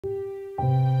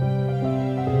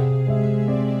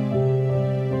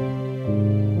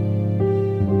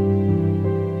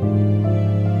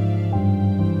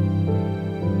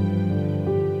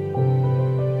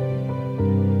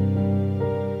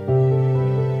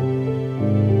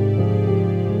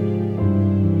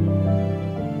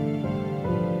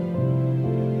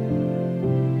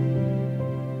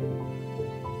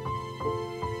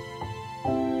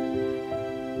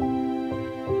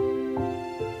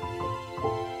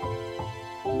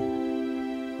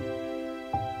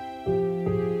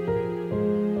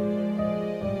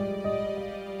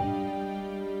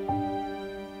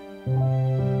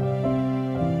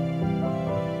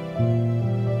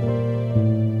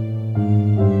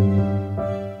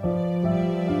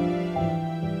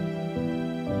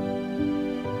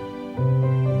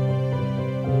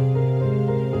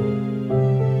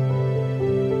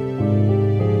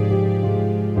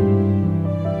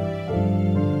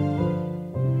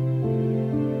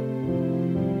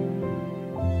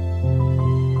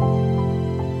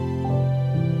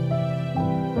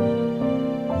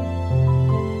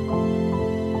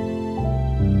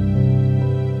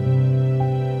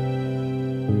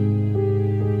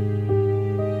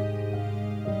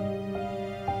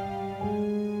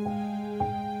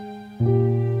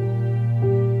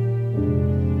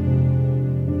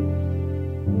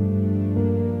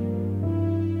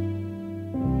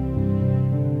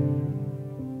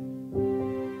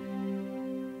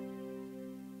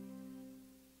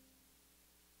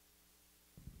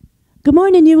Good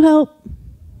morning, New Hope.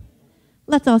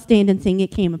 Let's all stand and sing It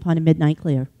Came Upon a Midnight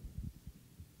Clear.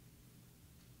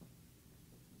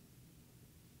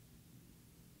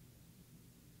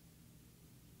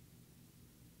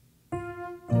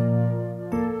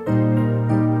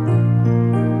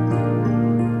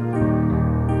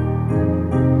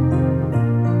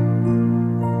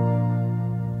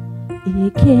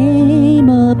 It came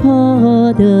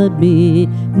upon a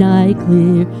midnight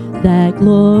clear, that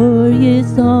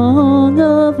glorious song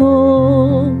of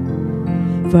old,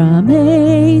 from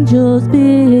angels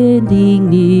bending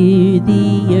near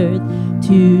the earth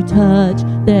to touch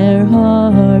their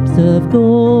harps of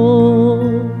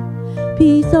gold.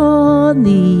 Peace on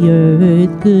the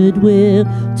earth, goodwill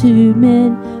to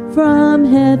men, from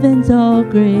heaven's all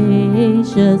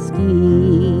gracious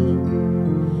King.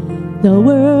 The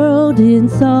world in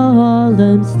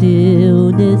solemn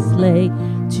stillness lay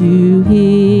to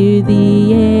hear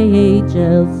the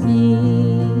angels sing.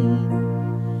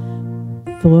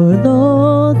 For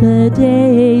lo, the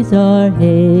days are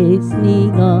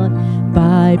hastening on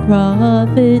by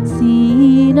prophets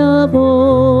seen of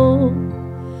old,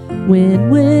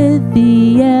 when with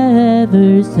the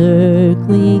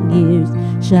ever-circling years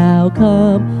shall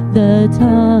come the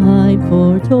time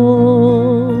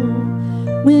foretold,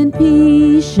 when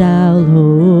peace shall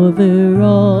over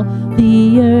all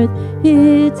the earth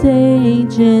its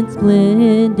ancient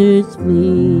splendors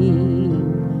flee,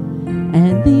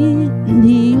 and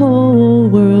the whole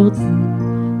world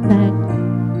back.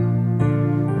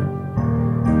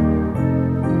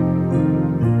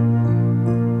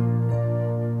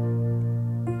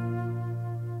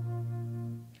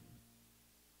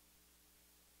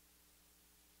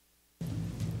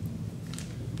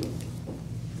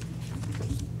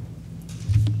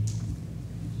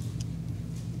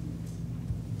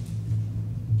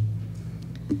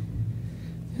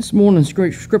 This morning's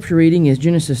scripture reading is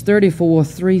Genesis 34,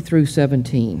 3 through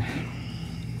 17.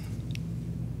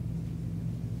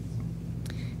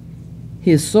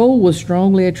 His soul was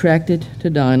strongly attracted to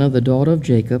Dinah, the daughter of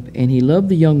Jacob, and he loved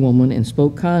the young woman and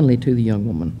spoke kindly to the young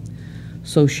woman.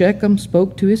 So Shechem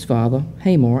spoke to his father,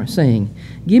 Hamor, saying,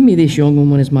 "Give me this young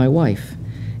woman as my wife."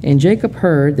 And Jacob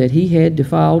heard that he had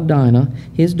defiled Dinah,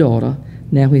 his daughter.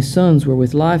 Now his sons were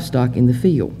with livestock in the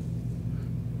field.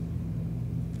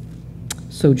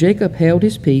 So Jacob held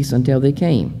his peace until they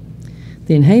came.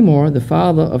 Then Hamor, the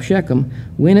father of Shechem,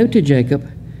 went out to Jacob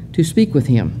to speak with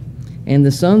him. And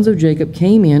the sons of Jacob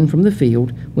came in from the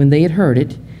field when they had heard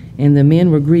it, and the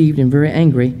men were grieved and very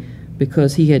angry,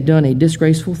 because he had done a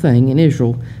disgraceful thing in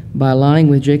Israel by lying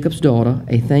with Jacob's daughter,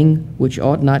 a thing which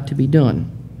ought not to be done.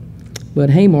 But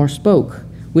Hamor spoke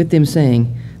with them, saying,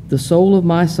 "The soul of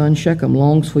my son Shechem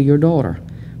longs for your daughter.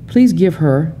 Please give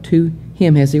her to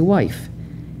him as a wife,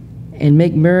 and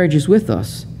make marriages with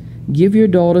us. Give your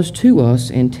daughters to us,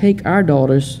 and take our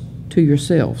daughters to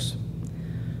yourselves.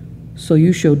 So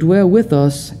you shall dwell with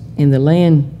us, and the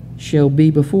land shall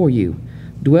be before you.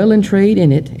 Dwell and trade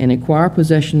in it, and acquire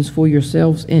possessions for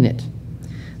yourselves in it."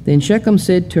 Then Shechem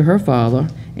said to her father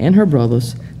and her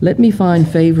brothers, "Let me find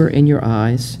favor in your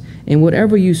eyes, and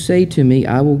whatever you say to me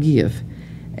I will give.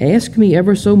 Ask me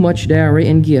ever so much dowry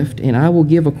and gift, and I will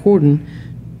give according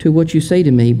to what you say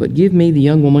to me, but give me the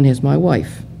young woman as my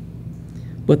wife."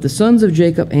 But the sons of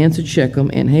Jacob answered Shechem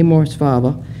and Hamor's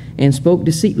father, and spoke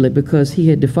deceitfully, because he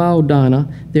had defiled Dinah,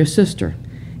 their sister.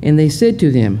 And they said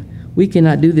to them, "We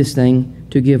cannot do this thing,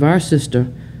 to give our sister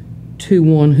to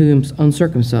one who is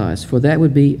uncircumcised, for that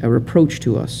would be a reproach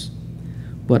to us.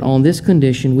 But on this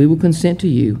condition we will consent to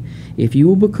you, if you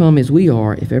will become as we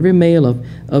are. If every male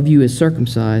of you is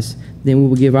circumcised, then we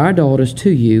will give our daughters to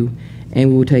you,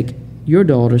 and we will take your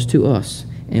daughters to us,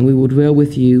 and we will dwell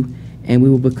with you, and we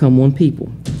will become one people.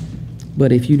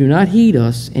 But if you do not heed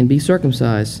us and be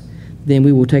circumcised, then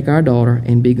we will take our daughter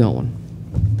and be gone."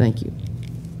 Thank you.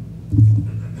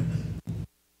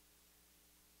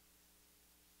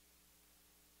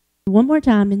 One more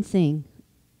time and sing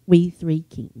We Three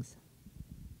Kings.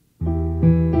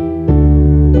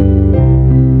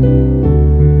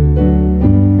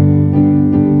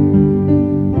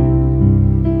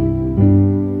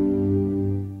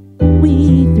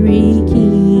 We three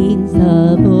kings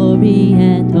of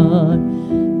Orient are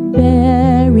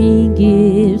bearing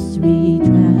gifts, three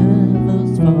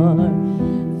travels far,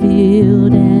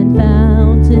 field and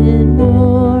fountain,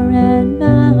 war and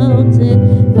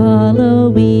mountain,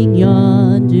 following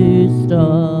yonder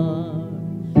star.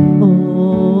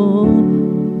 Oh,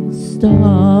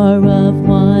 star of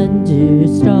wonder,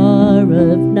 star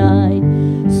of night,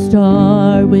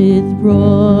 star with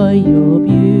royal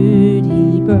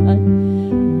beauty bright,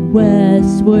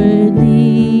 westward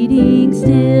leading,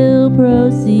 still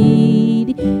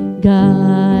proceeding,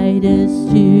 guide us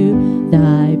to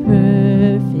thy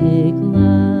perfect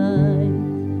light.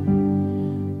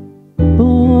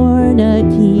 Born a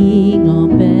king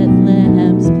on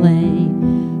Bethlehem's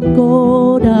plain,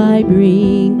 gold I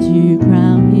bring to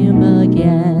crown him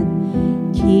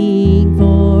again, King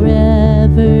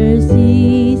forever,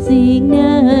 ceasing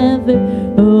never,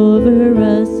 over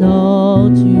us all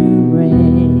to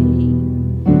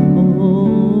reign.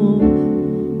 Oh,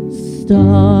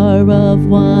 star of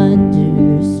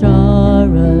wonder, star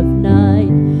of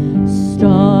night,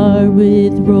 star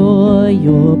with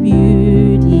royal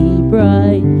beauty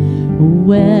bright,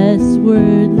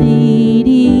 westward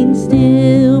leading,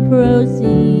 still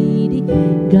proceeding,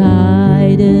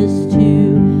 guide us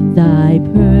to thy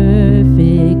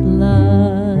perfect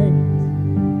light.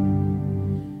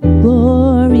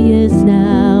 Glorious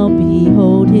now,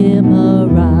 behold him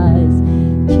arise,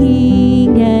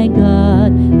 King and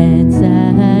God and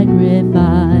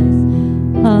sacrifice.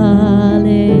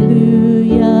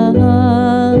 Hallelujah,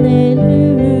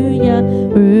 hallelujah,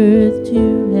 earth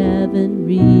to heaven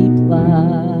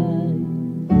reply.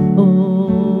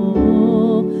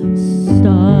 Oh,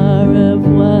 star of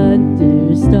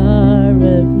wonder, star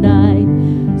of night,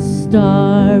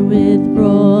 star with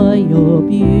royal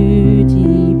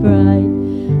beauty bright,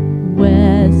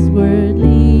 westward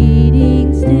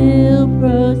leading, still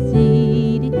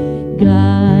proceeding,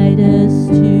 guide us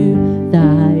to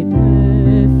thy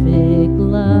perfect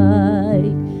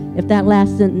light. If that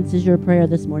last sentence is your prayer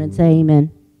this morning, say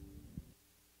amen.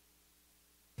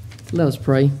 Let us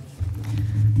pray.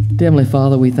 Heavenly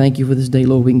Father, we thank you for this day,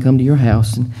 Lord. We can come to your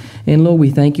house. And Lord, we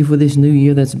thank you for this new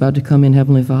year that's about to come in,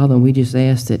 Heavenly Father. And we just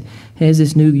ask that as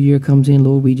this new year comes in,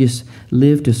 Lord, we just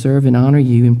live to serve and honor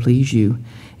you and please you.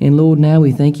 And Lord, now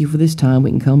we thank you for this time.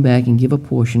 We can come back and give a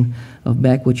portion of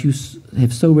back what you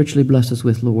have so richly blessed us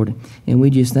with, Lord. And we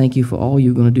just thank you for all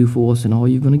you're going to do for us and all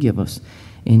you're going to give us.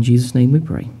 In Jesus' name we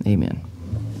pray. Amen.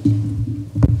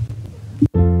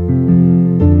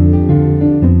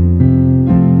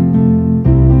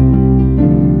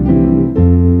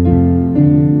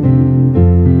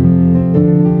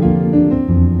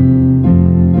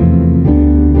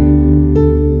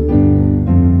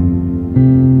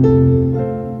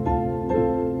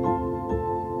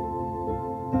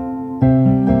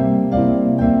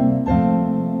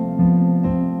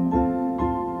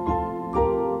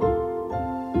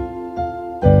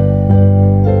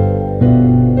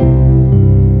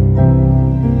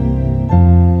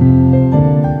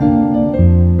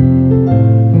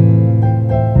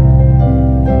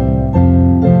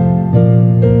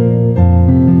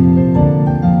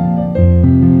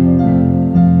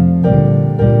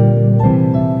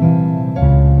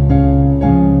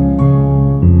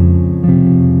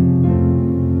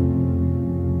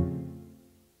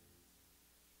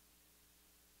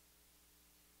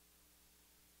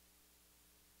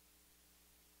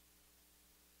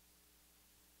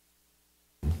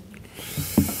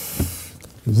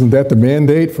 Isn't that the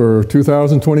mandate for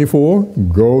 2024?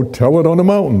 Go tell it on the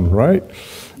mountain, right?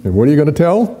 And what are you going to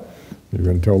tell? You're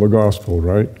going to tell the gospel,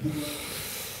 right?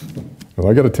 Well,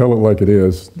 I got to tell it like it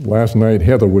is. Last night,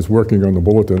 Heather was working on the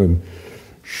bulletin, and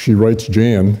she writes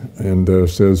Jan and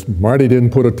says, Marty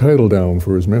didn't put a title down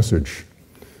for his message.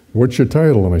 What's your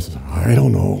title? And I said, I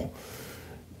don't know.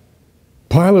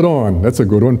 Pile it on. That's a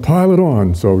good one. Pile it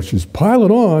on. So she's, pile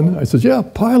it on. I said, yeah,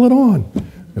 pile it on.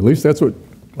 At least that's what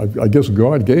I guess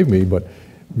God gave me, but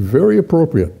very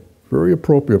appropriate for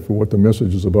what the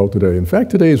message is about today. In fact,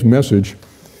 today's message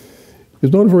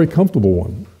is not a very comfortable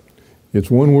one. It's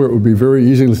one where it would be very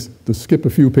easy to skip a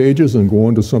few pages and go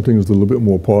on to something that's a little bit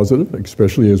more positive,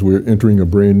 especially as we're entering a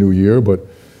brand new year. But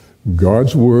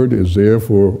God's Word is there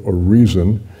for a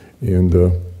reason, and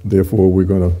therefore we're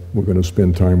gonna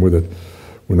spend time with it.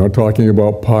 We're not talking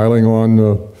about piling on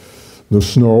the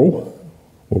snow,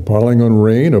 or piling on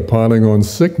rain, or piling on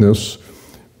sickness.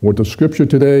 What the scripture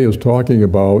today is talking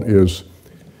about is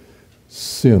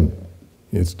sin.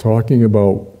 It's talking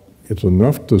about it's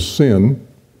enough to sin,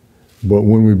 but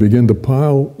when we begin to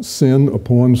pile sin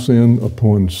upon sin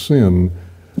upon sin,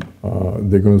 there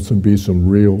are going to be some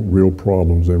real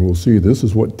problems. And we'll see this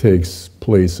is what takes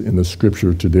place in the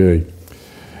scripture today.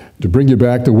 To bring you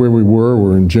back to where we were,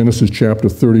 we're in Genesis chapter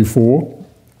 34.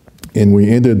 And we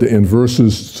ended in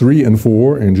verses 3 and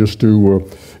 4, and just to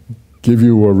give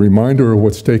you a reminder of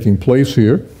what's taking place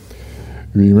here,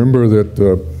 remember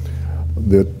that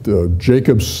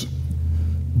Jacob's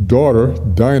daughter,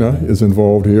 Dinah, is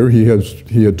involved here. He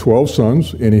had 12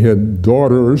 sons, and he had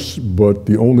daughters, but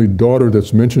the only daughter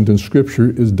that's mentioned in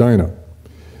Scripture is Dinah.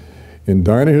 And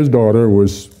Dinah, his daughter,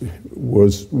 was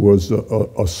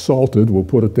assaulted, we'll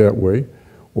put it that way,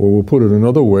 or we'll put it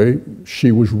another way,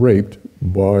 she was raped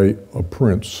by a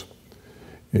prince,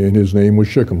 and his name was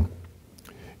Shechem.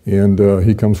 And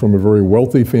he comes from a very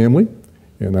wealthy family,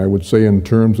 and I would say in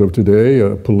terms of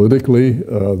today, politically,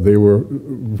 they were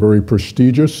very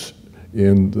prestigious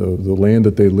in the land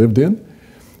that they lived in.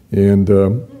 And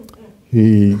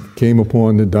he came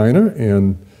upon Dinah,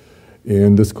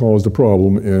 and this caused a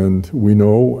problem. And we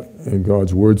know, and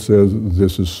God's word says,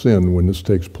 this is sin when this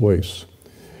takes place.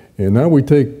 And now we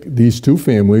take these two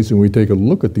families and we take a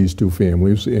look at these two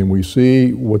families and we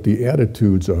see what the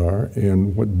attitudes are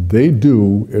and what they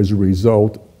do as a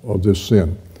result of this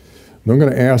sin. And I'm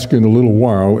going to ask you in a little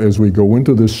while as we go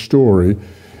into this story,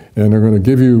 and I'm going to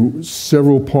give you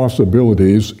several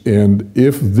possibilities, and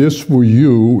if this were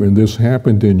you and this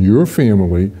happened in your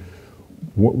family,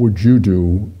 what would you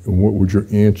do and what would your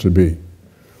answer be?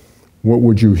 What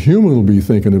would you humanly be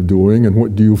thinking of doing, and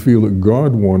what do you feel that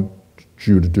God wants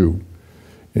you to do?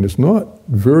 And it's not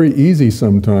very easy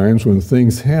sometimes when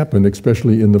things happen,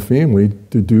 especially in the family,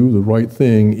 to do the right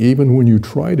thing, even when you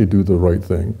try to do the right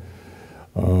thing.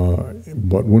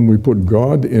 But when we put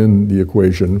God in the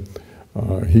equation,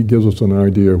 He gives us an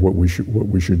idea of what we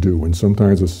should do. And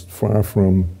sometimes it's far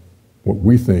from what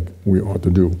we think we ought to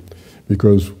do.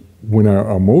 Because when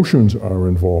our emotions are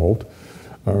involved,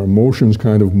 our emotions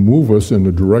kind of move us in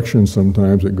the direction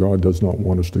sometimes that God does not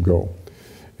want us to go.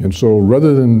 And so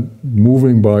rather than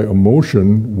moving by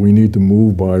emotion, we need to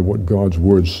move by what God's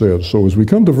word says. So as we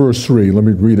come to verse 3, let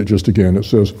me read it just again. It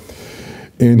says,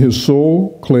 "And his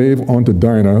soul clave unto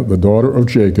Dinah, the daughter of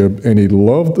Jacob, and he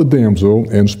loved the damsel,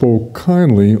 and spoke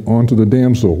kindly unto the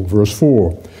damsel." Verse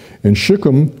 4, "And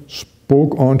Shechem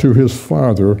spoke unto his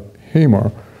father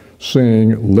Hamor,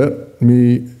 saying, Let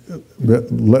me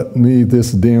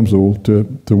this damsel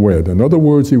to wed." In other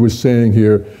words, he was saying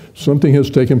here, something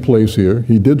has taken place here.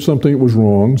 He did something that was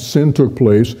wrong. Sin took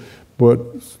place, but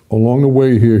along the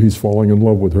way here, he's falling in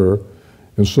love with her.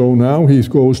 And so now he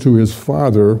goes to his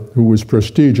father, who is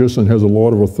prestigious and has a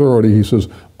lot of authority. He says,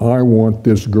 "I want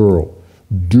this girl.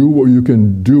 Do what you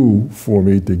can do for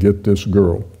me to get this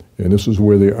girl." And this is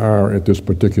where they are at this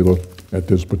particular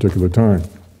time.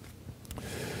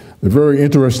 The very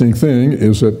interesting thing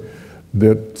is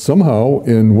that somehow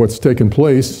in what's taken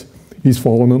place, he's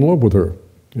fallen in love with her.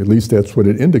 At least that's what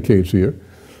it indicates here.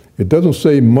 It doesn't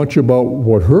say much about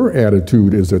what her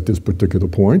attitude is at this particular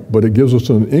point, but it gives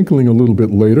us an inkling a little bit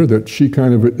later that she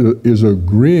kind of is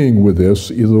agreeing with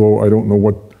this, though I don't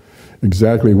know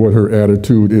exactly what her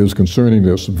attitude is concerning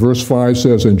this. Verse 5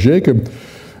 says, "And Jacob,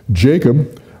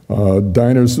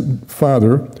 Dinah's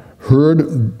father,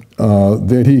 heard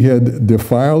that he had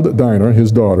defiled Dinah,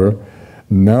 his daughter.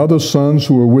 Now the sons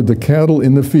who were with the cattle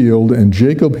in the field, and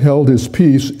Jacob held his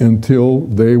peace until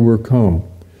they were come."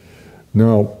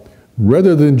 Now,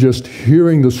 rather than just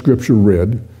hearing the scripture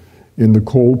read in the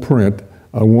cold print,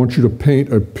 I want you to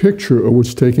paint a picture of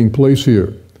what's taking place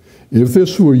here. If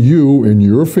this were you and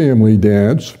your family,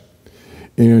 dads,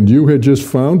 and you had just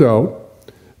found out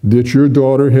that your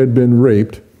daughter had been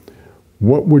raped,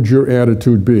 what would your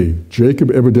attitude be?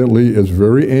 Jacob evidently is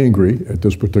very angry at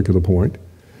this particular point,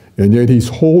 and yet he's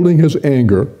holding his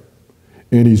anger,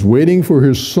 and he's waiting for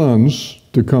his sons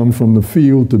to come from the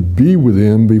field to be with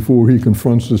him before he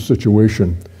confronts the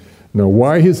situation. Now,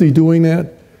 why is he doing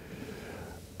that?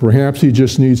 Perhaps he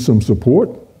just needs some support.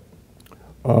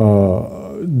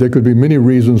 There could be many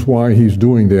reasons why he's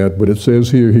doing that, but it says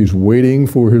here he's waiting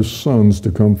for his sons to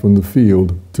come from the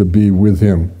field to be with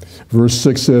him. Verse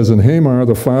 6 says, "And Hamor,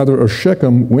 the father of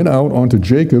Shechem, went out unto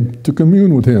Jacob to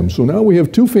commune with him." So now we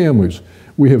have two families.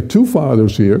 We have two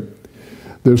fathers here.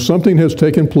 There's something has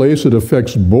taken place that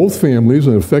affects both families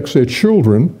and affects their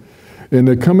children, and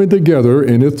they're coming together,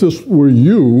 and if this were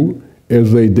you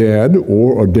as a dad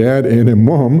or a dad and a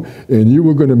mom, and you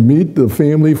were going to meet the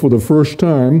family for the first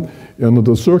time under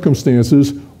the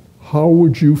circumstances, how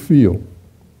would you feel?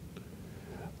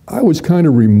 I was kind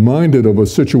of reminded of a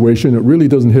situation that really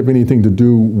doesn't have anything to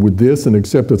do with this, and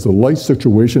except it's a light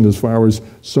situation as far as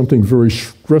something very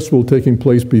stressful taking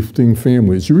place between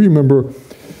families. You remember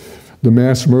the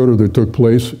mass murder that took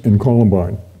place in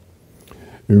Columbine.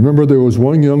 You remember there was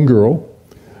one young girl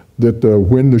that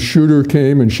when the shooter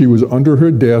came and she was under her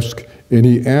desk and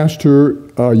he asked her,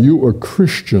 "Are you a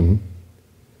Christian?"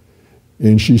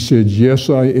 And she said, "Yes,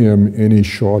 I am," and he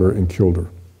shot her and killed her.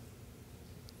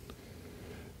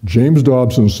 James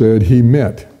Dobson said he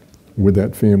met with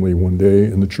that family one day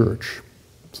in the church,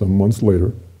 some months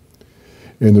later,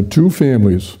 and the two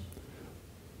families,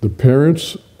 the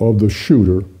parents of the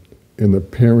shooter and the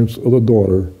parents of the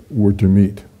daughter, were to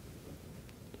meet.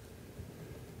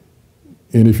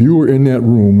 And if you were in that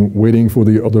room waiting for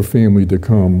the other family to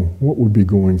come, what would be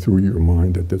going through your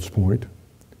mind at this point?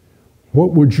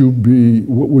 What would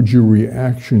your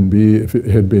reaction be if it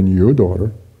had been your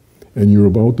daughter and you're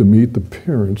about to meet the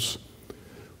parents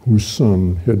whose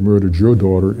son had murdered your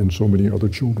daughter and so many other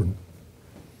children?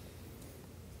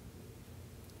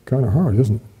 Kind of hard,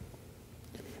 isn't it?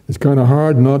 It's kind of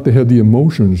hard not to have the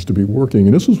emotions to be working.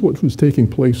 And this is what was taking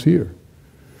place here.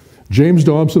 James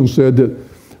Dobson said that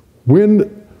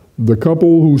when the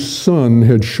couple whose son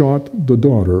had shot the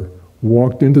daughter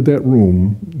walked into that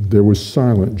room, there was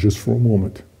silence just for a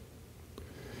moment.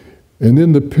 And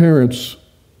then the parents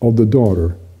of the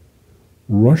daughter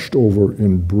rushed over and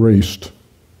embraced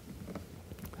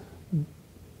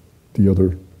the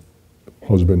other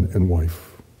husband and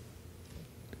wife.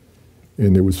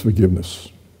 And there was forgiveness,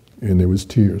 and there was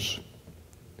tears.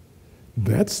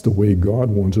 That's the way God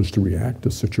wants us to react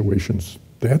to situations.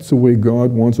 That's the way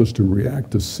God wants us to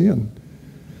react to sin.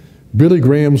 Billy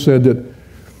Graham said that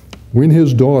when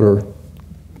his daughter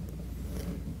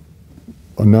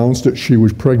announced that she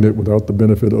was pregnant without the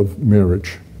benefit of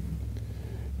marriage,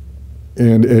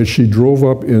 and as she drove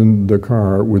up in the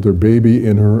car with her baby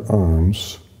in her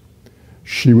arms,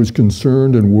 she was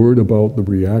concerned and worried about the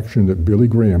reaction that Billy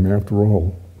Graham, after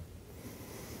all,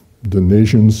 the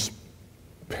nation's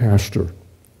pastor,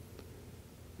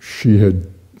 she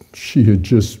had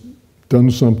just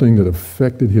done something that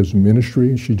affected his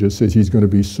ministry. She just said, he's going to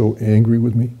be so angry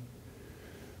with me.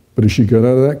 But as she got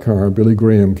out of that car, Billy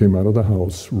Graham came out of the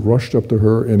house, rushed up to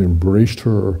her and embraced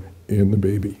her and the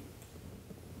baby.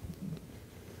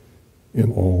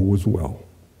 And all was well.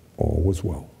 All was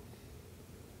well.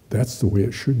 That's the way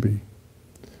it should be.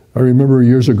 I remember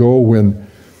years ago when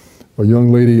a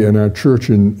young lady in our church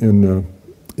in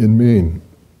Maine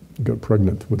got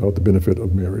pregnant without the benefit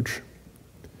of marriage.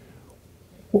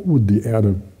 What would the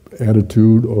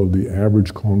attitude of the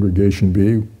average congregation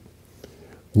be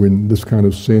when this kind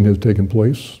of sin has taken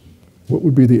place? What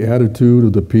would be the attitude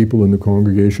of the people in the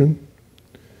congregation?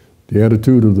 The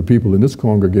attitude of the people in this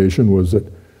congregation was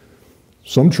that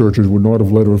some churches would not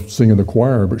have let her sing in the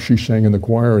choir, but she sang in the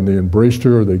choir, and they embraced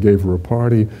her, they gave her a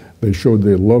party, they showed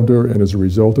they loved her, and as a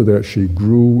result of that, she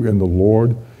grew in the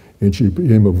Lord, and she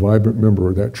became a vibrant member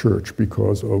of that church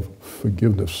because of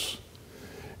forgiveness.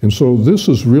 And so this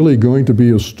is really going to be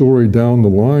a story down the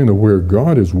line of where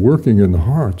God is working in the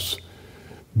hearts.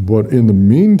 But in the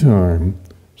meantime,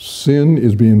 sin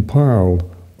is being piled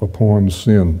upon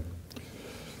sin.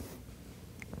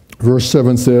 Verse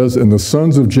 7 says, "And the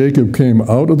sons of Jacob came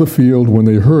out of the field when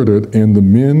they heard it, and the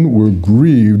men were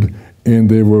grieved, and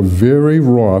they were very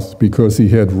wroth, because he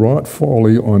had brought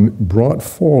folly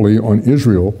on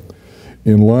Israel,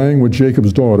 in lying with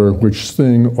Jacob's daughter, which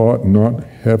thing ought not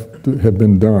have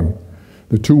been done."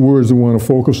 The two words I want to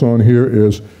focus on here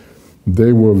is,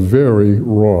 they were very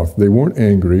wroth. They weren't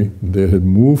angry. They had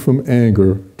moved from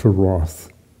anger to wrath.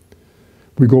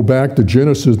 We go back to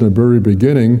Genesis in the very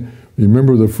beginning.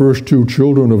 Remember the first two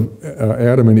children of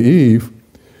Adam and Eve.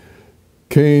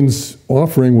 Cain's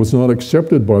offering was not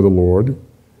accepted by the Lord.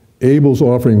 Abel's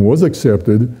offering was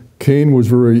accepted. Cain was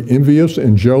very envious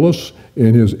and jealous,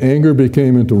 and his anger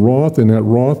became into wrath, and that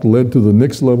wrath led to the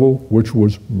next level, which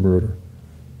was murder.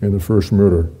 And the first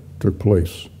murder took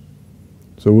place.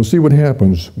 So we'll see what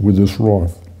happens with this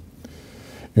wrath.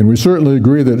 And we certainly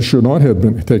agree that it should not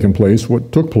have taken place,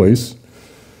 what took place.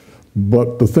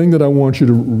 But the thing that I want you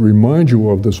to remind you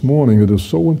of this morning that is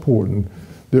so important,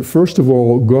 that first of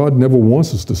all, God never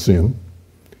wants us to sin.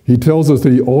 He tells us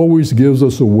that he always gives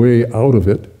us a way out of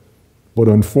it, but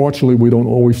unfortunately we don't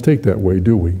always take that way,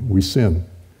 do we? We sin.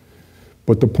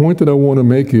 But the point that I want to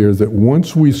make here is that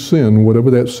once we sin,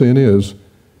 whatever that sin is,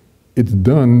 it's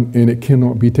done and it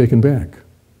cannot be taken back.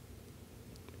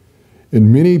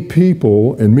 And many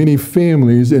people and many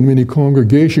families and many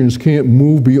congregations can't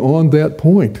move beyond that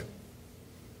point.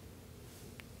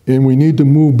 And we need to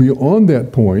move beyond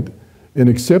that point and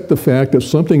accept the fact that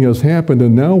something has happened,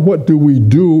 and now what do we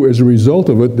do as a result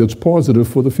of it that's positive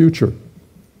for the future?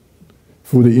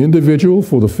 For the individual,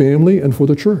 for the family, and for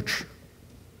the church.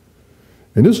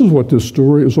 And this is what this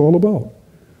story is all about.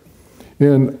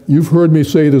 And you've heard me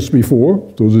say this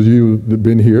before, those of you that have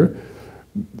been here.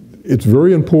 It's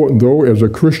very important, though, as a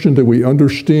Christian, that we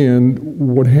understand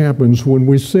what happens when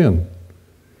we sin.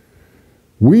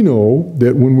 We know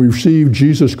that when we receive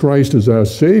Jesus Christ as our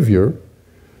Savior,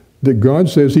 that God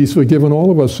says he's forgiven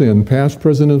all of our sin, past,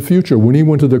 present, and future. When he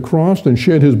went to the cross and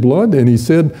shed his blood, and he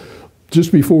said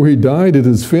just before he died, it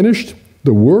is finished,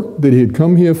 the work that he had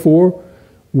come here for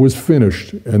was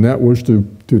finished. And that was to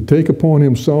take upon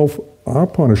himself our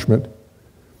punishment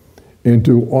and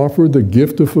to offer the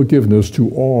gift of forgiveness to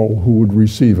all who would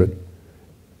receive it.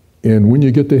 And when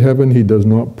you get to heaven, he does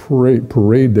not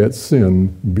parade that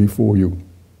sin before you.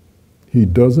 He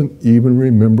doesn't even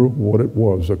remember what it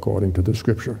was, according to the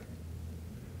Scripture.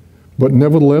 But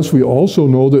nevertheless, we also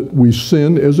know that we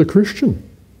sin as a Christian.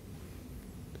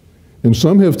 And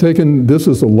some have taken this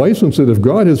as a license that if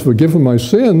God has forgiven my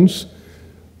sins,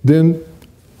 then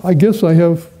I guess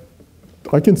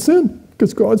I can sin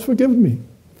because God's forgiven me.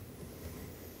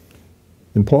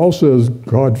 And Paul says,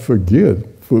 God forgive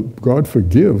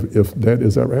if that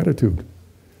is our attitude.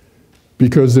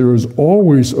 Because there is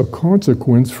always a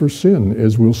consequence for sin,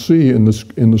 as we'll see in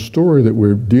the story that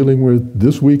we're dealing with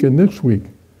this week and next week.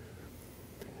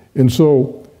 And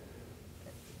so,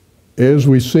 as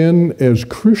we sin as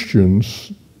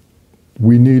Christians,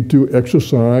 we need to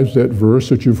exercise that verse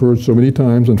that you've heard so many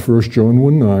times in 1 John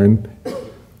 1:9.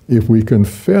 If we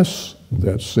confess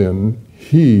that sin,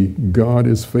 God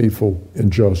is faithful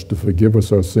and just to forgive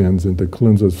us our sins and to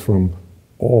cleanse us from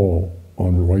all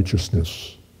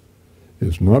unrighteousness.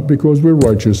 It's not because we're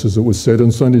righteous, as it was said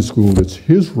in Sunday school, it's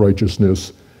his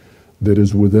righteousness that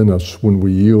is within us when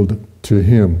we yield to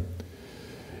him.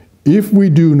 If we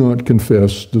do not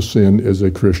confess the sin as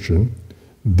a Christian,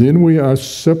 then we are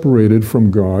separated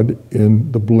from God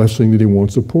in the blessing that he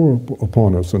wants to pour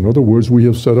upon us. In other words, we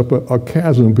have set up a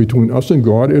chasm between us and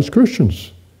God as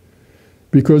Christians.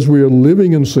 Because we are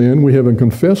living in sin, we haven't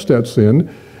confessed that sin,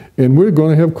 and we're going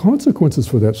to have consequences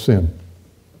for that sin.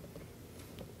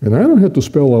 And I don't have to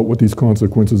spell out what these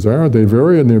consequences are. They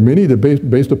vary, and there are many that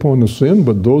based upon the sin,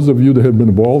 but those of you that have been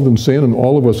involved in sin, and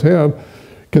all of us have,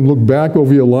 can look back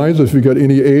over your lives if you've got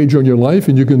any age on your life,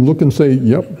 and you can look and say,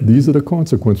 yep, these are the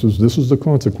consequences. This is the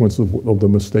consequence of the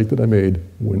mistake that I made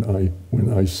when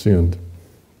I sinned.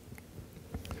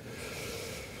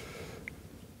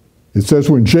 It says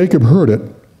when Jacob heard it,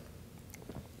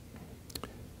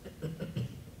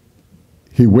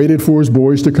 he waited for his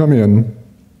boys to come in,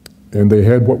 and they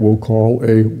had what we'll call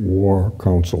a war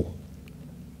council.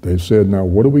 They said, now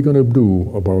what are we going to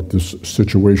do about this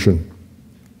situation?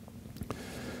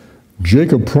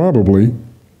 Jacob probably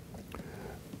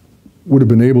would have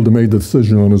been able to make the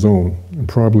decision on his own, and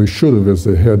probably should have as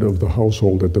the head of the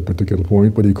household at that particular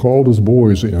point, but he called his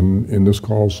boys in, and this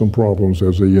caused some problems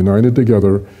as they united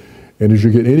together. And as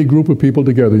you get any group of people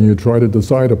together and you try to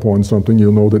decide upon something,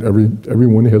 you'll know that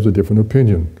everyone has a different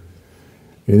opinion.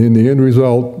 And in the end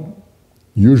result,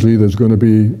 usually there's going to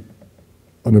be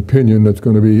an opinion that's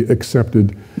going to be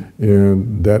accepted,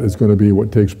 and that is going to be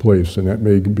what takes place. And that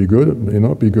may be good, it may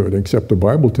not be good, except the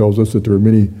Bible tells us that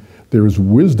there is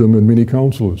wisdom in many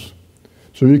counselors.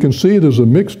 So you can see there's a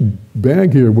mixed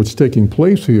bag here, what's taking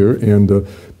place here,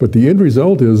 but the end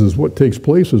result is what takes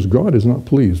place is God is not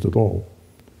pleased at all.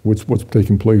 What's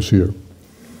taking place here.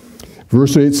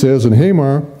 Verse 8 says, and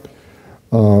Hamor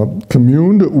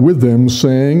communed with them,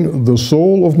 saying, the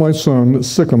soul of my son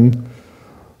Shechem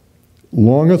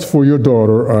longeth for your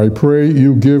daughter. I pray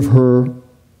you give her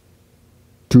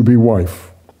to be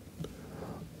wife.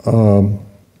 What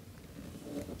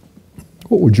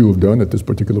would you have done at this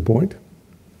particular point?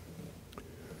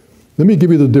 Let me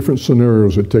give you the different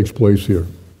scenarios that takes place here.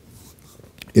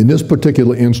 In this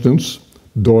particular instance,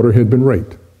 daughter had been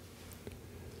raped.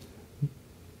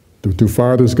 The two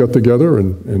fathers got together,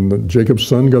 and Jacob's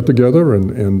son got together,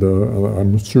 and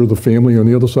I'm sure the family on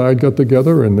the other side got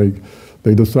together, and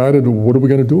they decided, what are we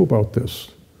going to do about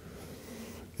this?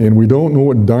 And we don't know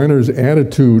what Dinah's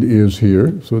attitude is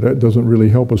here, so that doesn't really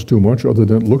help us too much, other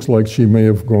than it looks like she may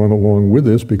have gone along with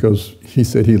this because he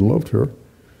said he loved her.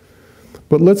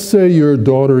 But let's say your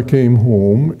daughter came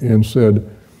home and said,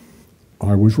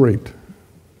 I was raped.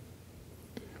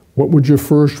 What would your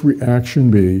first reaction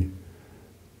be?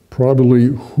 Probably,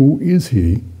 who is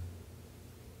he?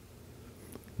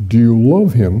 Do you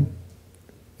love him?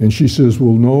 And she says,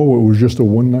 well, no, it was just a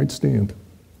one-night stand.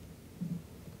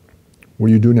 What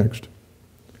do you do next?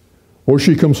 Or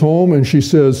she comes home and she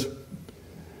says,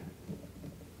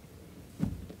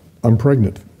 I'm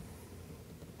pregnant.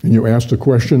 And you ask the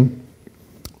question,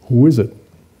 who is it?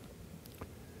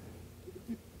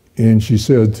 And she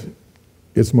said,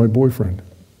 it's my boyfriend.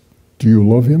 Do you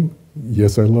love him?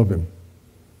 Yes, I love him.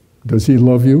 Does he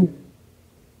love you?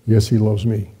 Yes, he loves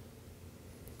me.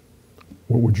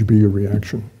 What would be your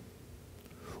reaction?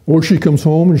 Or she comes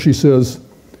home and she says,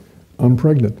 I'm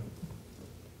pregnant.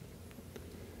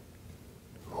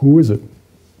 Who is it?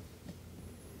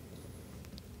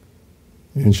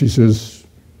 And she says,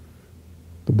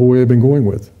 the boy I've been going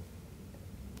with.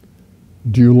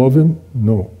 Do you love him?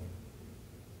 No.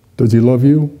 Does he love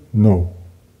you? No.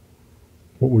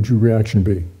 What would your reaction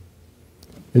be?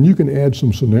 And you can add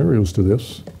some scenarios to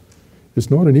this. It's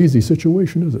not an easy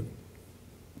situation, is it?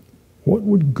 What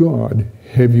would God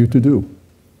have you to do?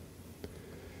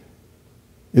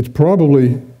 It's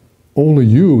probably only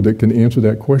you that can answer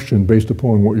that question based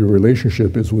upon what your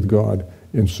relationship is with God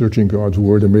in searching God's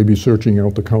Word and maybe searching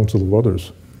out the counsel of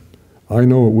others. I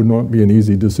know it would not be an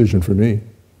easy decision for me.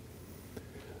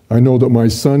 I know that my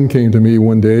son came to me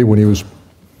one day when he was,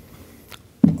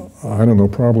 I don't know,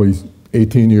 probably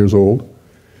 18 years old.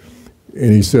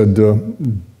 And he said,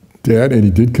 Dad, and he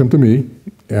did come to me,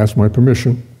 ask my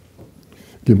permission,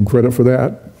 give him credit for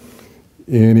that.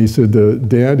 And he said,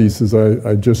 Dad, he says,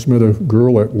 I just met a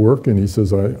girl at work, and he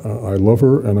says, I love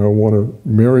her, and I want to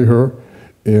marry her,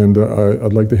 and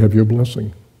I'd like to have your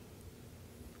blessing.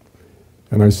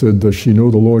 And I said, does she know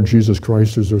the Lord Jesus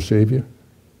Christ as her Savior?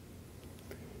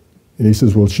 And he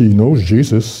says, well, she knows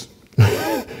Jesus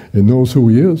and knows who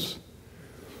he is.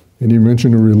 And he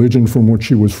mentioned a religion from which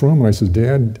she was from. And I said,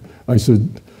 Dad, I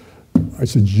said,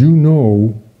 you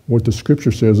know what the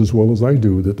Scripture says as well as I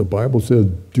do, that the Bible says,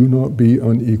 do not be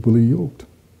unequally yoked.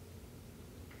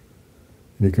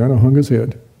 And he kind of hung his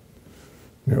head.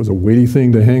 That was a weighty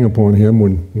thing to hang upon him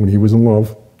when he was in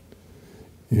love.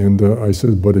 And I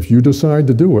said, but if you decide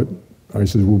to do it, I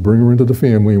said, we'll bring her into the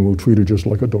family and we'll treat her just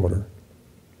like a daughter.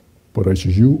 But I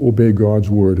said, you obey God's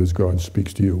word as God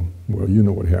speaks to you. Well, you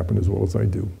know what happened as well as I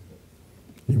do.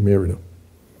 He married her.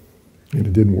 And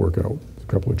it didn't work out. A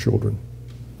couple of children.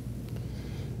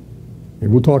 And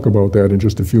we'll talk about that in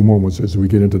just a few moments as we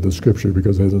get into the Scripture,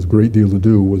 because it has a great deal to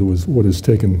do with what has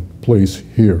taken place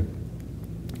here.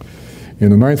 In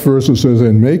the 9th verse it says,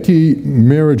 and make ye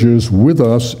marriages with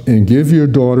us, and give your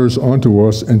daughters unto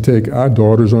us, and take our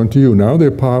daughters unto you. Now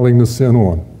they're piling the sin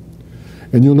on.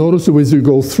 And you'll notice that as you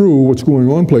go through what's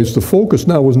going on, the focus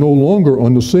now is no longer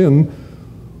on the sin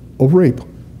of rape.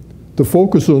 The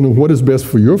focus on what is best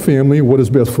for your family, what is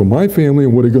best for my family,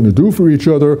 and what they're going to do for each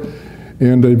other.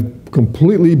 And they've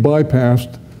completely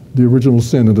bypassed the original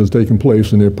sin that has taken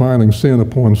place, and they're piling sin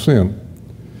upon sin.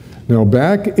 Now,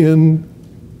 back in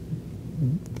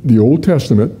the Old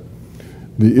Testament,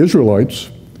 the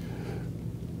Israelites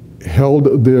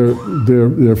held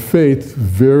their faith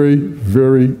very,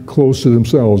 very close to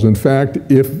themselves. In fact,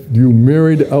 if you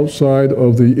married outside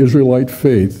of the Israelite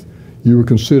faith, you were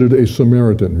considered a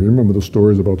Samaritan. You remember the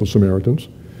stories about the Samaritans?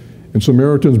 And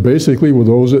Samaritans basically were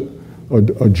those that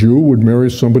a Jew would marry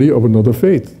somebody of another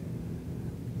faith.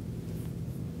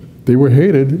 They were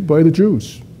hated by the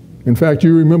Jews. In fact,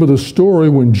 you remember the story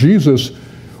when Jesus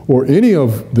or any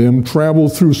of them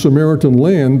traveled through Samaritan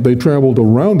land. They traveled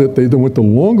around it. They went the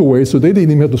longer way, so they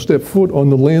didn't even have to step foot on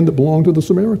the land that belonged to the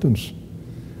Samaritans.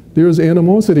 There is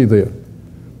animosity there.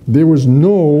 There was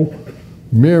no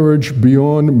marriage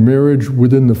beyond marriage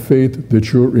within the faith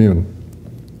that you're in.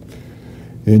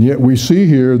 And yet we see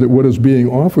here that what is being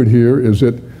offered here is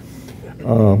that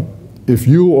if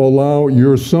you allow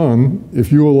your son,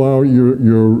 if you allow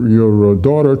your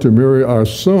daughter to marry our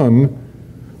son,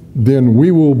 then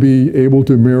we will be able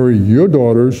to marry your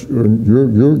daughters, or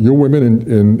your women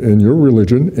and your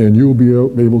religion, and you will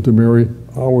be able to marry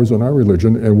ours and our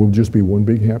religion, and we'll just be one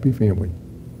big happy family.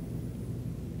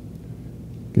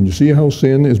 Can you see how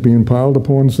sin is being piled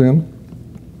upon sin?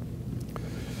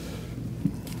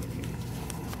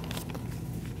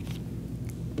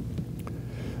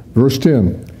 Verse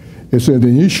 10, it said,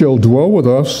 and ye shall dwell with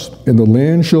us, and the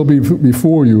land shall be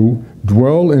before you.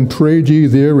 Dwell and trade ye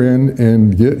therein,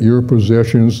 and get your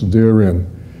possessions therein.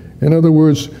 In other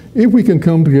words, if we can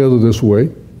come together this way,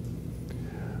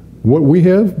 what we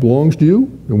have belongs to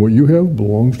you, and what you have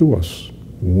belongs to us.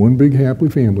 One big happy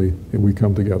family, and we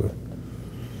come together.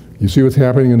 You see what's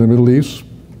happening in the Middle East?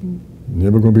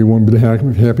 Never going to be one big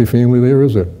happy family there,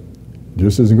 is there?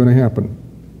 Just isn't going to happen.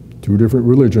 Two different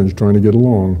religions trying to get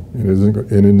along, and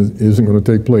it isn't going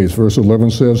to take place. Verse 11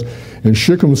 says, and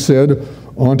Shechem said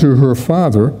unto her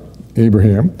father,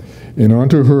 Abraham, and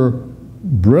unto her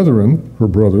brethren, her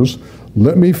brothers,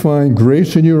 let me find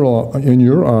grace in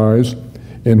your eyes,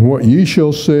 and what ye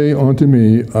shall say unto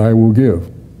me, I will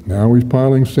give. Now he's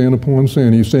piling sin upon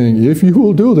sin. He's saying, if you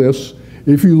will do this,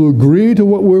 if you will agree to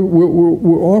what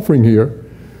we're offering here,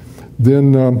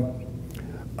 then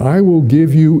I will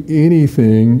give you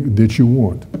anything that you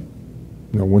want.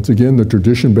 Now, once again, the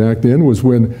tradition back then was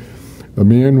when a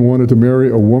man wanted to marry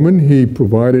a woman, he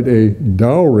provided a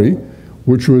dowry,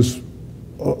 which was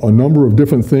a number of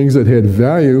different things that had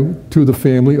value to the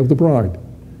family of the bride.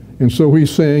 And so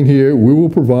he's saying here, we will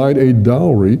provide a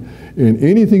dowry, and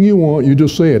anything you want, you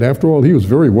just say it. After all, he was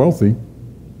very wealthy.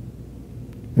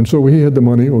 And so he had the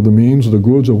money or the means or the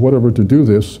goods or whatever to do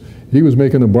this. He was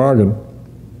making a bargain.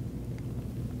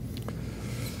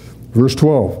 Verse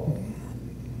 12.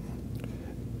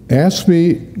 Ask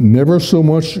me never so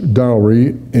much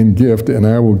dowry and gift, and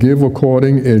I will give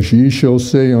according as ye shall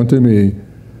say unto me.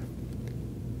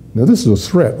 Now this is a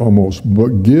threat almost,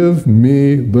 but give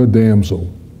me the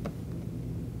damsel.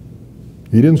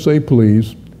 He didn't say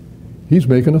please. He's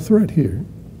making a threat here.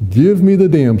 Give me the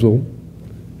damsel.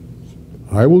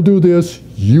 I will do this,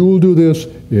 you will do this,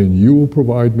 and you will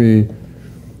provide me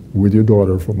with your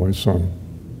daughter for my son.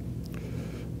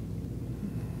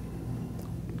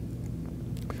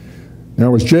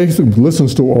 Now, as Jacob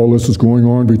listens to all this that's going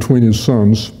on between his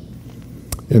sons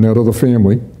and that other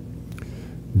family,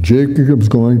 Jacob's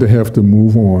going to have to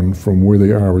move on from where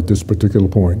they are at this particular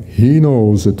point. He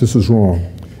knows that this is wrong,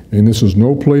 and this is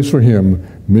no place for him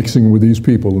mixing with these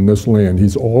people in this land.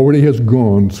 He's already has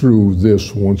gone through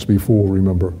this once before,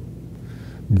 remember.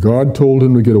 God told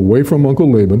him to get away from Uncle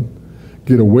Laban,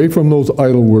 get away from those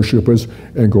idol worshippers,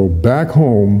 and go back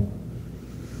home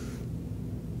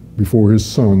before his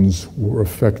sons were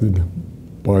affected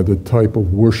by the type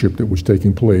of worship that was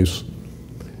taking place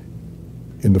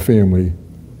in the family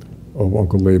of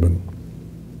Uncle Laban.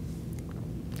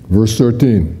 Verse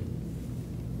 13.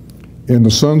 And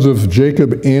the sons of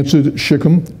Jacob answered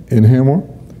Shechem and Hamor,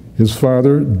 his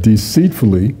father,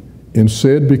 deceitfully, and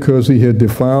said, because he had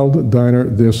defiled Dinah,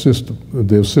 their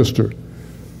sister.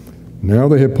 Now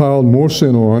they have piled more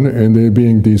sin on, and they're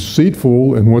being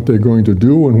deceitful in what they're going to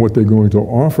do and what they're going to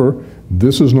offer.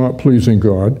 This is not pleasing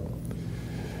God.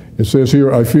 It says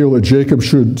here, I feel that Jacob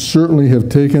should certainly have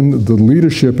taken the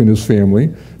leadership in his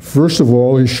family. First of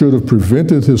all, he should have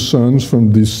prevented his sons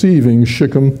from deceiving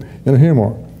Shechem and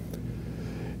Hamor.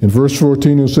 In verse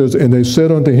 14 it says, and they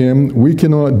said unto him, we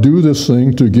cannot do this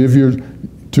thing to give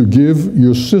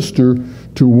your sister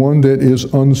to one that is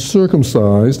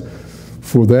uncircumcised,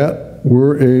 for that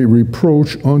were a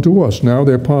reproach unto us. Now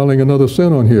they're piling another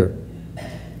sin on here.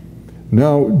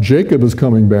 Now Jacob is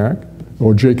coming back,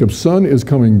 or Jacob's son is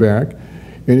coming back,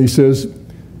 and he says,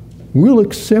 we'll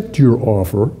accept your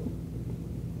offer,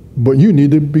 but you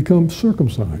need to become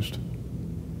circumcised.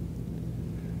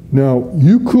 Now,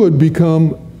 you could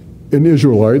become an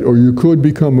Israelite, or you could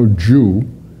become a Jew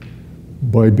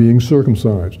by being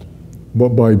circumcised. But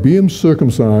by being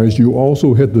circumcised, you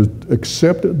also had to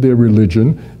accept their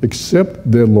religion,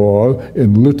 accept their law,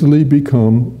 and literally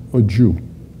become a Jew.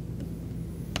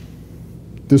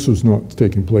 This was not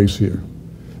taking place here.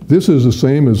 This is the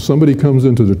same as somebody comes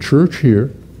into the church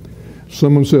here.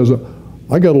 Someone says,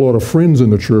 I got a lot of friends in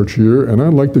the church here, and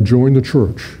I'd like to join the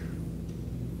church.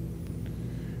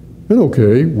 And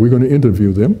okay, we're going to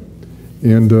interview them.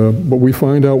 But we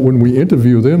find out when we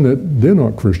interview them that they're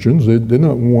not Christians. They're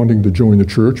not wanting to join the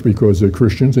church because they're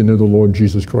Christians and they're the Lord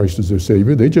Jesus Christ as their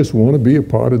Savior. They just want to be a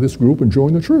part of this group and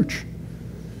join the church.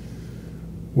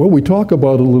 Well, we talk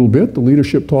about it a little bit. The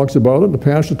leadership talks about it. The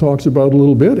pastor talks about it a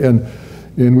little bit.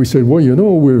 And we said, well, you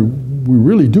know, we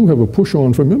really do have a push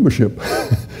on for membership.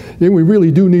 And we really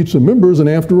do need some members. And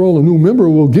after all, a new member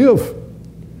will give.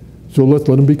 So let's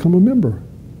let them become a member.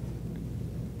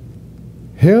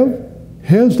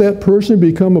 Has that person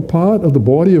become a part of the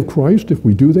body of Christ if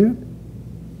we do that?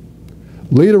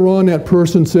 Later on, that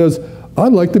person says,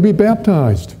 I'd like to be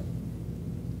baptized.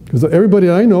 Because everybody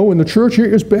I know in the church here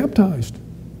is baptized.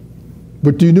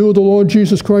 But do you know the Lord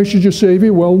Jesus Christ is your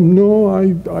Savior? Well, no, I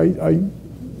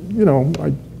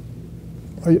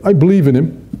believe in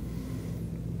Him.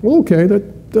 Well, okay,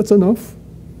 that's enough.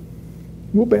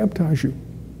 We'll baptize you.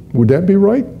 Would that be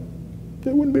right?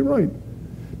 That wouldn't be right.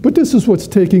 But this is what's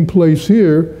taking place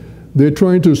here. They're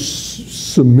trying to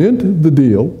cement the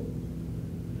deal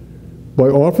by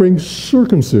offering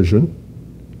circumcision,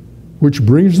 which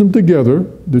brings them together,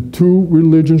 the two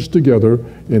religions together,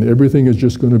 and everything is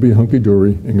just going to be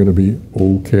hunky-dory and going to be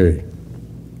okay.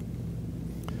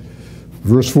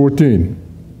 Verse 14.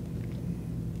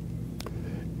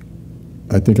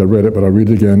 I think I read it, but I'll read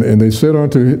it again. And they said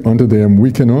unto them,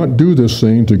 we cannot do this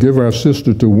thing to give our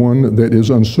sister to one that is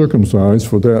uncircumcised,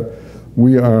 for that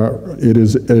it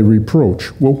is a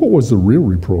reproach. Well, what was the real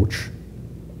reproach?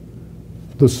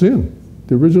 The sin.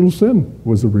 The original sin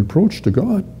was a reproach to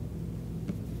God.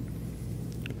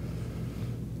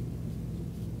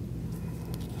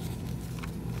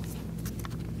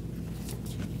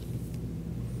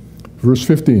 Verse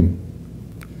 15.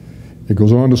 It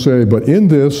goes on to say, but in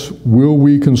this will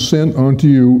we consent unto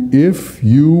you, if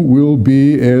you will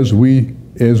be as we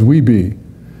be,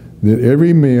 that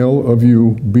every male of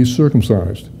you be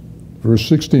circumcised. Verse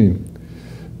 16.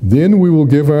 Then we will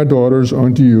give our daughters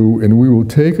unto you, and we will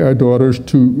take your daughters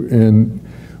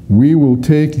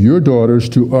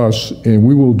to us, and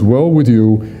we will dwell with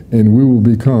you, and we will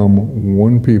become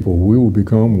one people. We will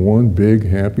become one big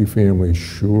happy family,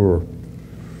 sure.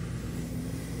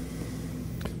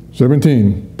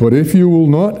 17, but if you will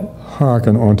not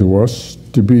hearken unto us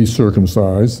to be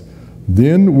circumcised,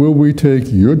 then will we take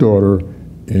your daughter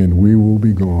and we will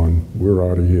be gone. We're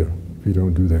out of here if you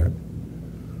don't do that.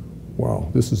 Wow,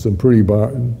 this is some pretty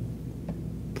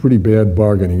bad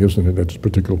bargaining, isn't it, at this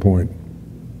particular point?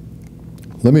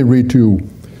 Let me read to you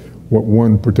what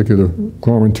one particular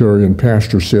commentary and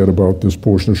pastor said about this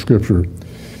portion of Scripture.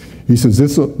 He says,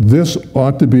 this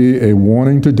ought to be a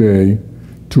warning today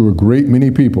to a great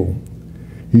many people.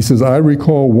 He says, I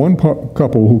recall one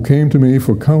couple who came to me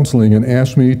for counseling and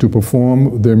asked me to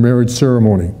perform their marriage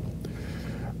ceremony.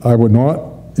 I would not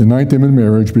unite them in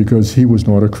marriage because he was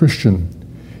not a Christian.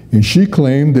 And she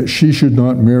claimed that she should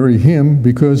not marry him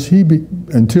because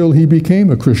until he became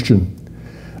a Christian.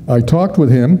 I talked with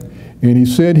him, and he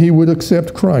said he would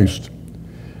accept Christ.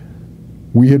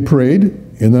 We had prayed,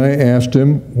 and I asked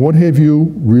him, what have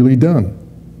you really done?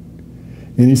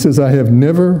 And he says, I have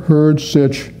never heard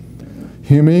such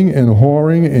hemming and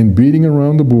hawing and beating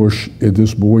around the bush as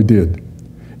this boy did.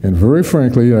 And very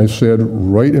frankly, I said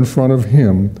right in front of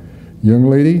him, young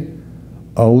lady,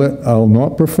 I'll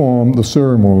not perform the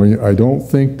ceremony. I don't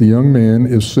think the young man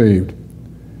is saved.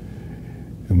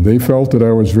 And they felt that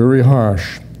I was very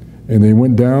harsh. And they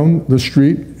went down the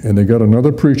street and they got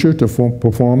another preacher to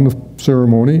perform the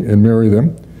ceremony and marry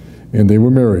them. And they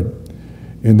were married.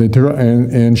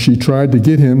 And she tried to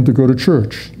get him to go to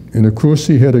church. And of course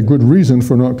he had a good reason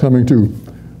for not coming to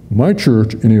my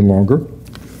church any longer,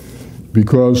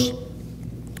 because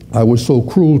I was so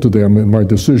cruel to them in my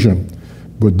decision.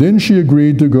 But then she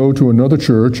agreed to go to another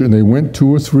church, and they went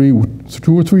two or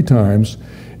three times,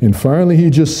 and finally he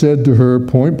just said to her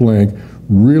point blank,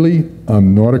 really,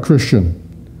 I'm not a Christian.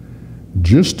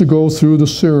 Just to go through the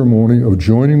ceremony of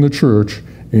joining the church,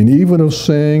 and even of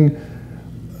saying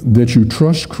that you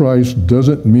trust Christ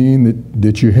doesn't mean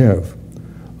that you have.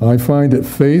 I find that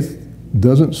faith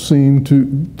doesn't seem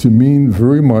to mean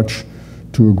very much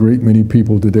to a great many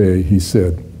people today, he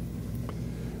said.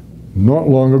 Not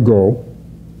long ago,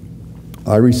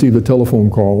 I received a telephone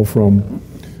call from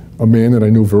a man that I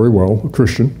knew very well, a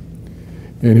Christian,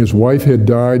 and his wife had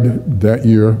died that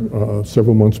year,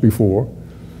 several months before.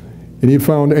 And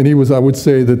he was, I would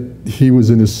say that he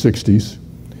was in his 60s.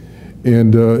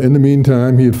 And in the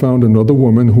meantime, he had found another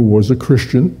woman who was a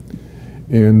Christian.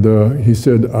 And he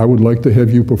said, I would like to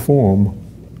have you perform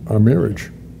our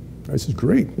marriage. I said,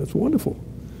 great, that's wonderful.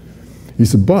 He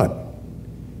said,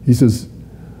 he says,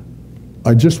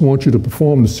 I just want you to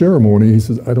perform the ceremony. He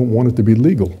says, I don't want it to be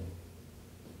legal.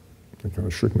 I kind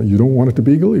of shook my, you don't want it to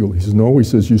be illegal? He says, no. He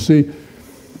says, you see,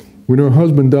 when her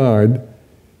husband died,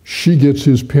 she gets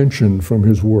his pension from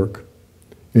his work.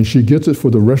 And she gets it for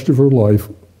the rest of her life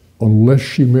unless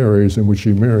she marries, and when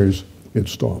she marries, it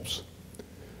stops.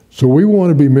 So we want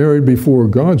to be married before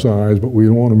God's eyes, but we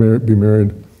don't want to be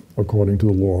married according to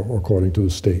the law or according to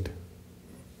the state.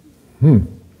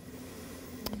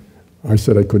 I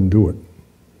said I couldn't do it.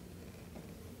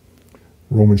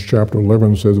 Romans chapter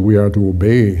 11 says we are to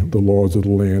obey the laws of the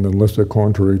land unless they're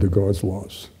contrary to God's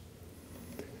laws.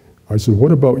 I said,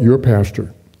 what about your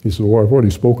pastor? He said, well, I've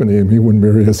already spoken to him. He wouldn't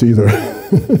marry us either.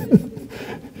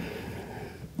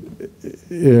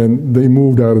 And they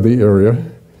moved out of the area,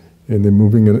 and they're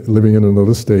living in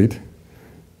another state,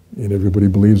 and everybody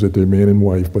believes that they're man and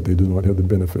wife, but they do not have the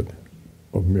benefit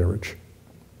of marriage.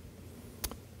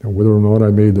 Now, whether or not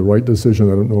I made the right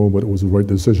decision, I don't know, but it was the right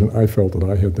decision I felt that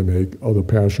I had to make. Other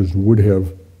pastors would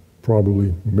have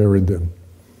probably married them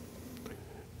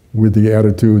with the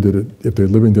attitude that if they're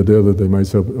living together, they might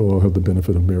have the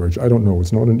benefit of marriage. I don't know.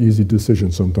 It's not an easy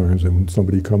decision sometimes, and when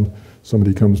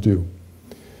somebody comes due.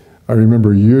 I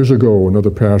remember years ago, another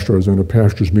pastor, I was in a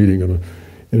pastor's meeting, and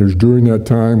it was during that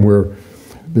time where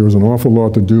there was an awful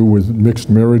lot to do with mixed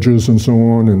marriages and so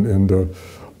on, and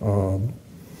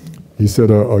he said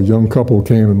a young couple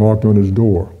came and knocked on his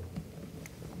door.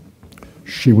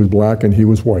 She was black and he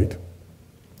was white.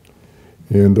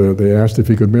 And they asked if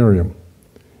he could marry him.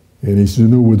 And he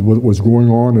knew with what was going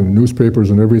on in the newspapers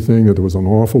and everything that there was an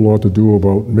awful lot to do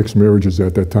about mixed marriages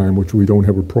at that time, which we don't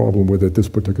have a problem with at this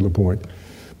particular point.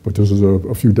 But this is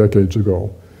a few decades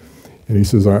ago. And he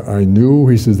says, I knew,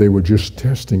 he says, they were just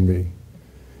testing me.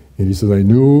 And he says, I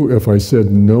knew if I said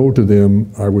no to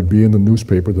them, I would be in the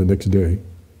newspaper the next day.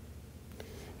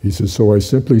 He says, so I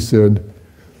simply said,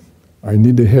 I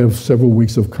need to have several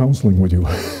weeks of counseling with you.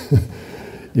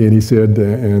 And he said,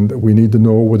 and we need to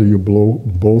know whether you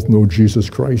both know Jesus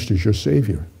Christ as your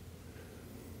Savior.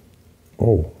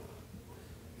 Oh,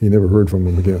 he never heard from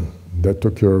him again. That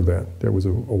took care of that. That was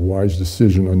a wise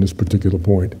decision on this particular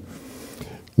point.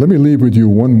 Let me leave with you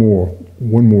one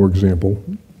more example.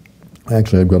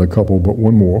 Actually, I've got a couple, but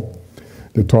one more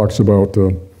that talks about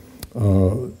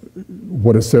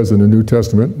what it says in the New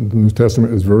Testament. The New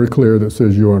Testament is very clear that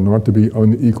says you are not to be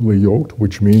unequally yoked,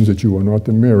 which means that you are not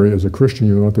to marry, as a Christian,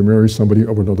 you are not to marry somebody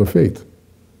of another faith.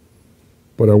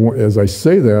 But as I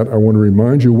say that, I want to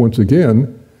remind you once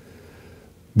again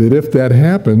that if that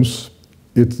happens,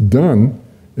 it's done,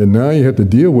 and now you have to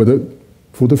deal with it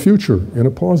for the future in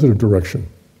a positive direction.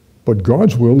 But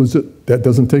God's will is that that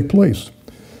doesn't take place.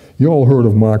 You all heard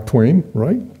of Mark Twain,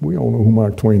 right? We all know who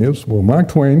Mark Twain is. Well, Mark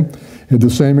Twain had the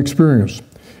same experience.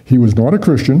 He was not a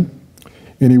Christian,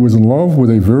 and he was in love with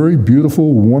a very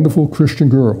beautiful, wonderful Christian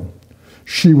girl.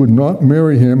 She would not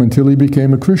marry him until he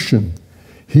became a Christian.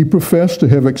 He professed to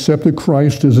have accepted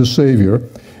Christ as his Savior,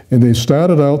 and they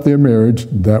started out their marriage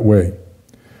that way.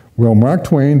 Well, Mark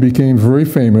Twain became very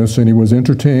famous, and he was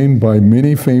entertained by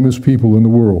many famous people in the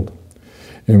world.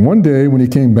 And one day, when he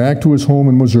came back to his home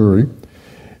in Missouri,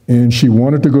 and she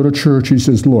wanted to go to church, he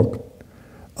says, "Look,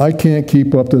 I can't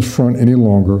keep up this front any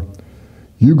longer.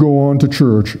 You go on to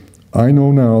church. I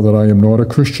know now that I am not a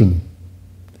Christian."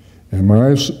 And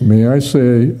may I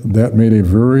say, that made a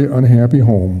very unhappy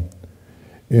home,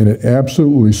 and it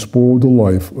absolutely spoiled the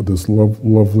life of this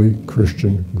lovely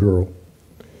Christian girl.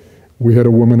 We had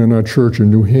a woman in our church in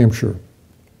New Hampshire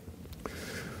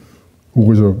who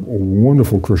was a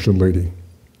wonderful Christian lady,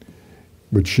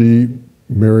 but she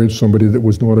married somebody that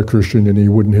was not a Christian, and he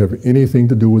wouldn't have anything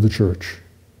to do with the church.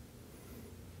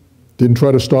 Didn't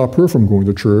try to stop her from going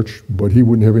to church, but he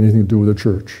wouldn't have anything to do with the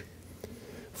church.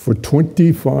 For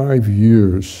 25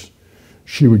 years,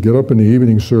 she would get up in the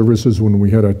evening services when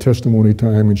we had our testimony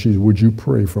time, and she said, "Would you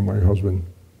pray for my husband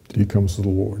that he comes to the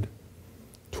Lord?"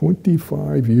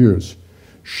 25 years.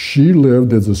 She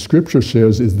lived, as the scripture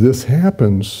says, if this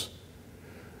happens,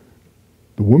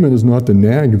 the woman is not to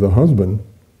nag the husband,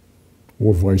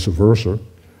 or vice versa.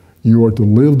 You are to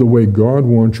live the way God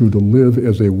wants you to live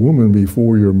as a woman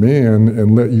before your man,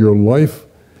 and let your life,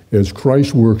 as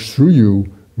Christ works through you,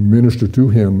 minister to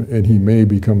him, and he may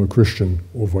become a Christian,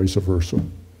 or vice versa.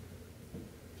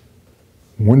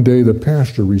 One day the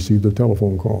pastor received a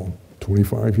telephone call,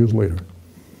 25 years later.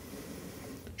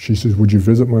 She says, "Would you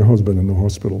visit my husband in the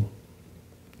hospital?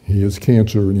 He has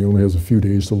cancer and he only has a few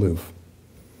days to live."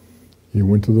 He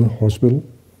went to the hospital.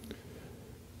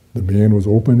 The man was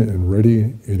open and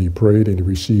ready, and he prayed, and he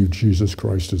received Jesus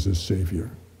Christ as his Savior.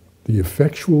 The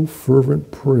effectual, fervent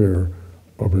prayer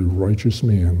of a righteous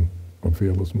man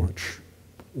availeth much,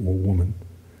 or woman.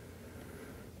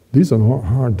 These are not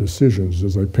hard decisions,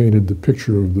 as I painted the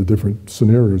picture of the different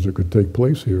scenarios that could take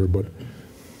place here, but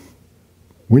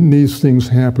when these things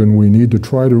happen, we need to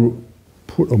try to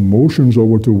put emotions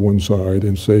over to one side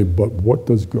and say, but what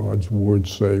does God's word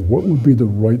say? What would be the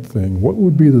right thing? What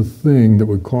would be the thing that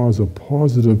would cause a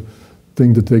positive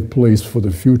thing to take place for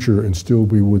the future and still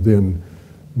be within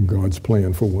God's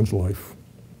plan for one's life?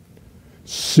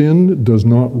 Sin does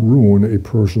not ruin a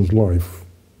person's life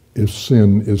if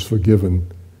sin is forgiven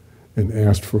and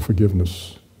asked for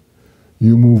forgiveness.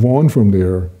 You move on from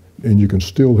there, and you can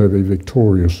still have a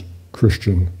victorious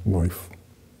Christian life.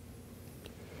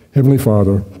 Heavenly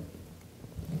Father,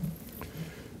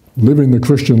 living the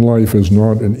Christian life is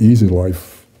not an easy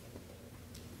life.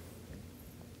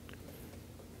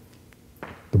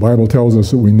 The Bible tells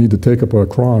us that we need to take up our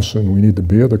cross, and we need to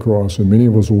bear the cross, and many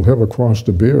of us will have a cross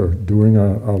to bear during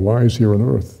our lives here on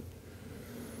earth.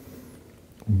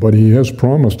 But he has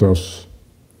promised us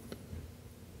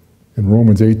in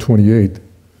Romans 8:28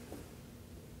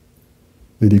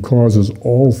 that he causes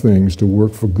all things to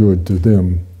work for good to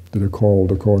them that are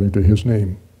called according to his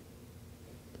name.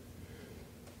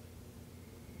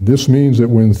 This means that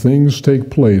when things take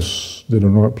place that are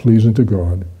not pleasing to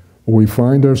God, or we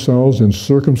find ourselves in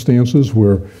circumstances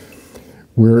where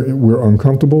we're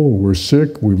uncomfortable, we're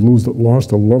sick, we've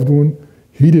lost a loved one,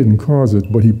 he didn't cause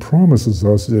it, but he promises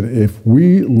us that if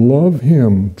we love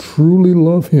him, truly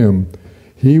love him,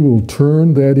 he will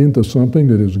turn that into something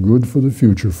that is good for the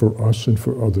future, for us and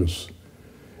for others.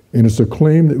 And it's a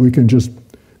claim that we can just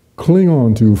cling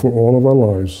on to for all of our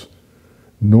lives,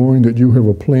 knowing that you have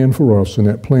a plan for us, and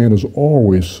that plan is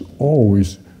always,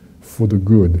 always for the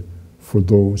good for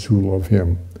those who love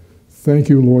him. Thank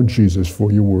you, Lord Jesus,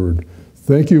 for your word.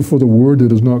 Thank you for the word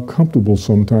that is not comfortable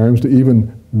sometimes to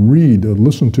even read or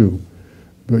listen to,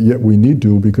 but yet we need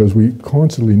to, because we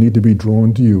constantly need to be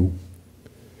drawn to you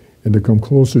and to come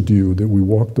closer to you, that we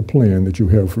walk the plan that you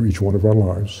have for each one of our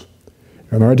lives.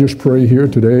 And I just pray here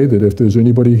today that if there's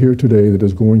anybody here today that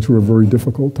is going through a very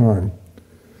difficult time,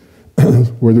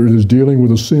 whether it is dealing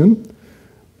with a sin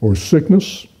or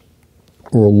sickness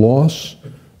or loss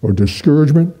or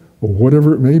discouragement or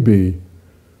whatever it may be,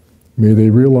 may they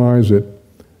realize that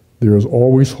there is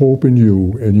always hope in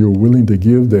you, and you're willing to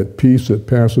give that peace that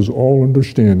passes all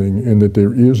understanding, and that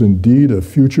there is indeed a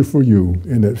future for you,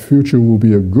 and that future will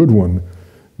be a good one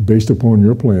based upon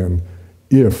your plan,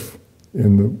 if,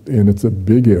 and it's a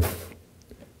big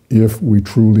if we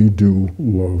truly do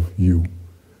love you.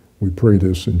 We pray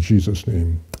this in Jesus'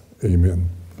 name. Amen.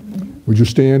 Would you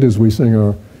stand as we sing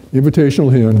our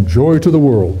invitational hymn, Joy to the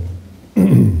World?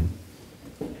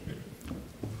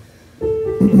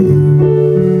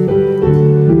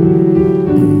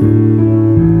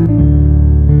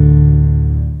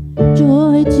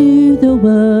 Joy to the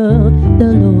world,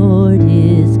 the Lord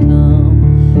is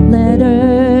come. Let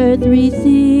earth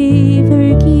receive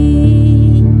her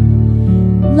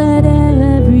King. Let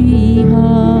every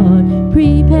heart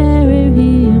prepare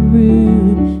him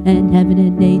room, and heaven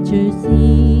and nature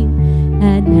sing,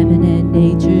 and heaven and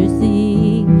nature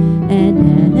sing, and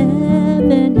heaven,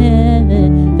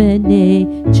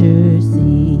 nature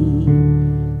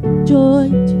sing. Joy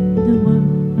to the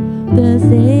world, the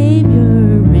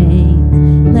Savior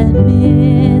reigns. Let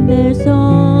men their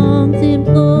songs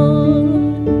implore,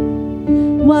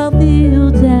 while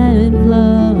fields and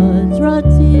floods,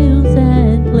 rocks, hills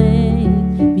and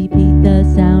plains, repeat the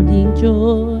sounding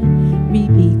joy,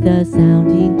 repeat the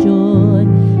sounding joy,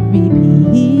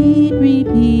 repeat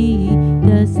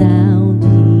the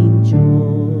sounding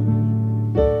joy.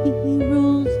 He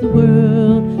rules the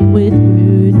world with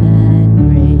truth and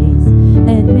grace,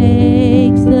 and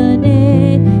makes the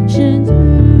nations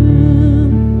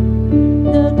prove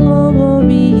the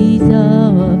glories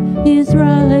of his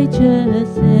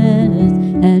righteousness,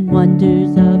 and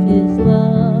wonders of his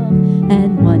love,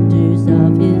 and wonders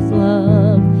of his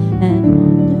love, and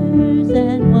wonders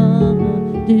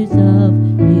of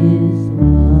his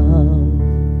love.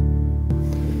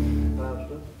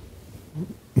 Pastor,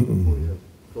 before you have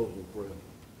closing prayer.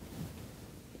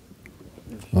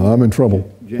 I'm in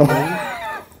trouble. Jane?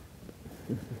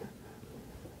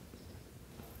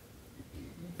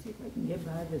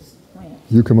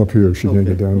 You come up here. She can't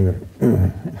get down there.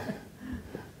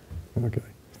 Okay.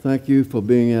 Thank you for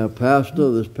being our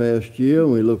pastor this past year.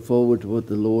 We look forward to what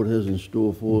the Lord has in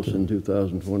store for us in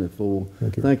 2024.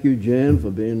 Thank you. Jan,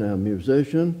 for being our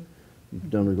musician. You've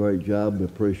done a great job. We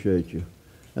appreciate you.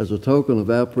 As a token of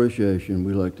our appreciation,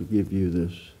 we'd like to give you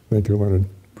this. Thank you, Leonard.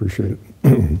 Appreciate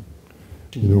it.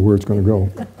 You know where it's going to go.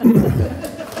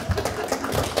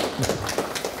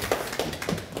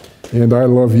 And I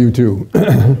love you too.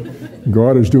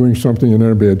 God is doing something in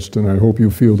our midst, and I hope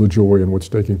you feel the joy in what's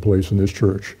taking place in this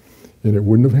church. And it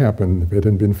wouldn't have happened if it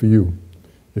hadn't been for you.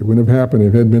 It wouldn't have happened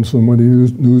if it hadn't been somebody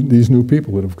these new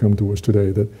people that have come to us today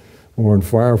that are on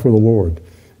fire for the Lord.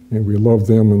 And we love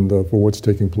them and for what's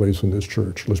taking place in this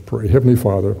church. Let's pray. Heavenly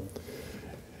Father,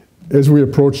 as we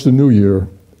approach the new year,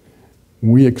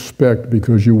 we expect,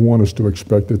 because you want us to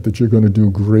expect it, that you're going to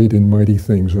do great and mighty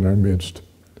things in our midst.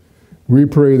 We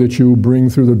pray that you bring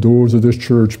through the doors of this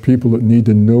church people that need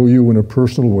to know you in a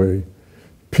personal way,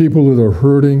 people that are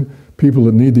hurting, people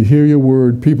that need to hear your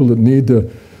word, people that need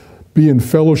to be in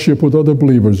fellowship with other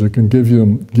believers that can give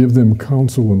them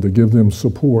counsel and to give them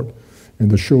support and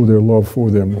to show their love for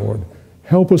them, Lord.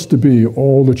 Help us to be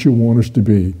all that you want us to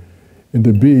be, and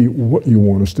to be what you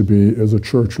want us to be as a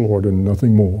church, Lord, and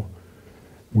nothing more.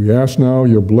 We ask now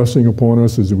your blessing upon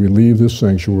us as we leave this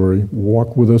sanctuary.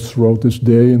 Walk with us throughout this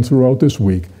day and throughout this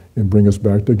week, and bring us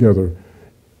back together.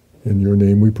 In your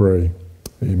name we pray.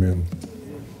 Amen.